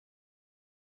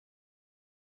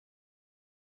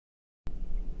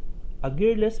A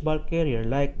gearless bulk carrier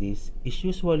like this is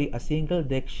usually a single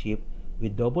deck ship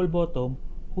with double bottom,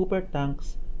 hooper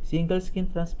tanks, single skin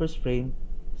transverse frame,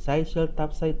 side shell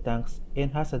topside tanks,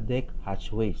 and has a deck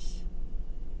hatchways.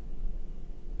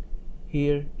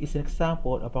 Here is an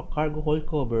example of a cargo hold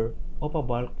cover of a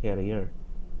bulk carrier.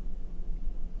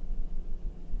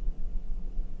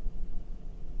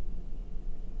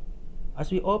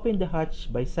 As we open the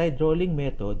hatch by side rolling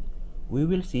method, we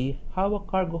will see how a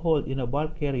cargo hold in a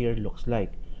bulk carrier looks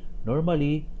like.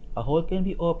 Normally, a hold can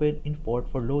be opened in port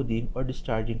for loading or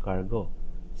discharging cargo,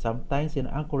 sometimes in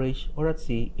anchorage or at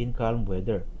sea in calm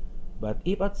weather. But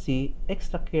if at sea,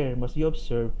 extra care must be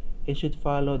observed and should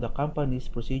follow the company's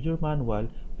procedure manual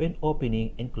when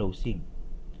opening and closing.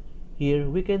 Here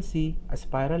we can see a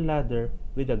spiral ladder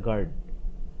with a guard.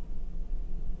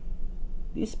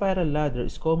 This spiral ladder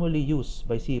is commonly used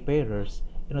by seafarers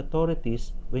and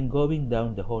authorities when going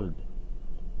down the hold.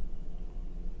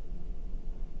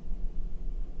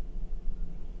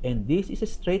 And this is a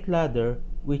straight ladder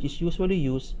which is usually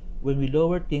used when we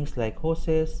lower things like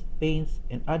hoses, paints,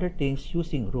 and other things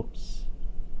using ropes.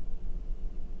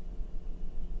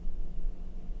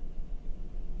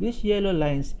 These yellow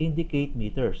lines indicate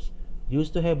meters,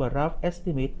 used to have a rough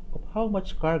estimate of how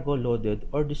much cargo loaded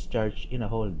or discharged in a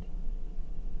hold.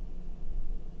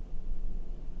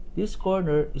 This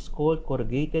corner is called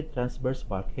corrugated transverse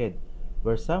bulkhead,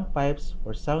 where some pipes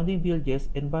for sounding bilges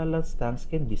and ballast tanks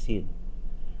can be seen.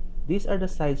 These are the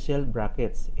side shell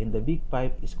brackets, and the big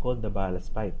pipe is called the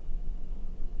ballast pipe.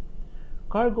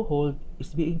 Cargo hold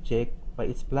is being checked by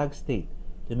its plug state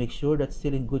to make sure that it's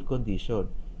still in good condition,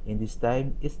 and this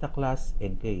time it's the class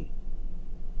NK.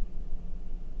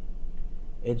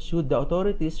 And should the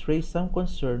authorities raise some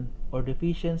concern or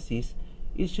deficiencies,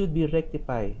 it should be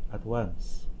rectified at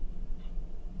once.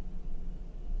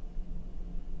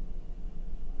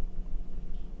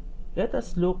 Let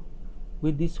us look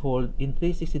with this hold in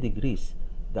 360 degrees.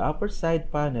 The upper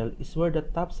side panel is where the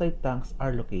topside tanks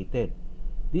are located.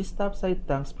 These topside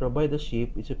tanks provide the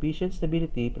ship with sufficient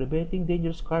stability, preventing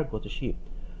dangerous cargo to ship.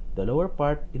 The lower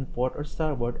part in port or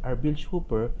starboard are bilge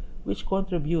hooper, which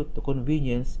contribute to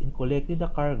convenience in collecting the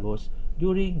cargoes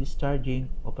during discharging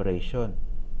operation.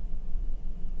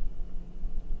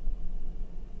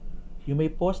 You may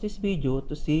pause this video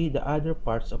to see the other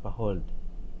parts of a hold.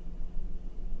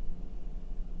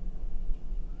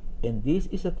 And this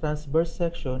is a transverse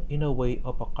section in a way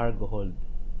of a cargo hold.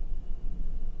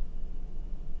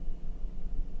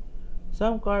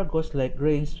 Some cargoes like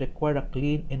grains require a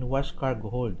clean and wash cargo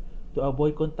hold to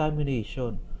avoid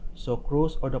contamination, so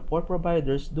crews or the port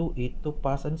providers do it to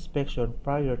pass an inspection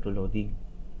prior to loading.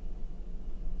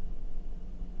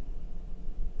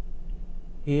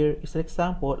 Here is an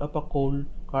example of a coal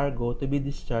cargo to be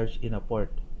discharged in a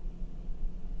port.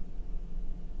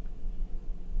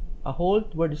 A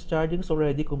hold where discharging is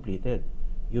already completed.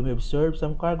 You may observe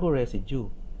some cargo residue.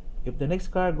 If the next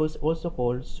cargo is also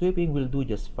cold, sweeping will do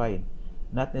just fine.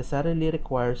 Not necessarily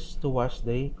requires to wash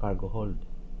the cargo hold.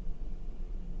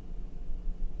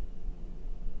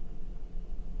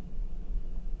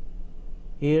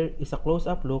 Here is a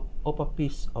close-up look of a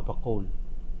piece of a coal.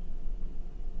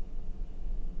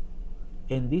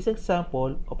 And this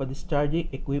example of a discharging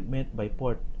equipment by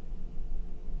port.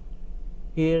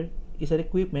 Here is an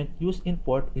equipment used in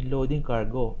port in loading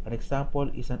cargo. An example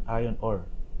is an iron ore.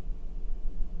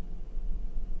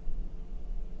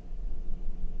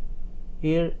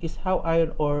 Here is how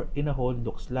iron ore in a hold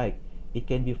looks like. It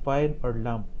can be fine or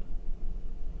lump.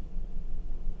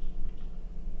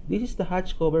 This is the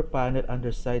hatch cover panel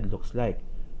underside looks like.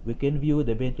 We can view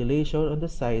the ventilation on the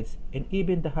sides and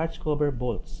even the hatch cover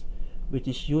bolts, which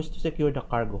is used to secure the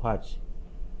cargo hatch.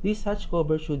 This hatch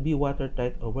cover should be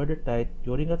watertight or weathertight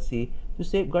during at sea to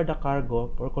safeguard the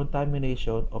cargo for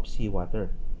contamination of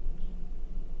seawater.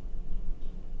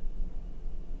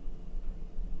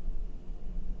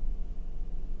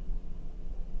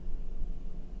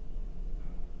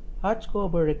 Hatch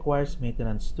cover requires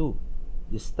maintenance too.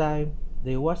 This time,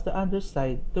 they wash the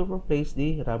underside to replace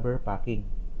the rubber packing.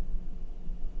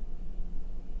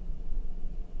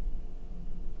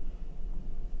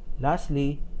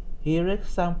 Lastly, here is an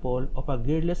example of a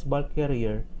gearless bulk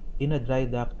carrier in a dry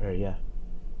dock area.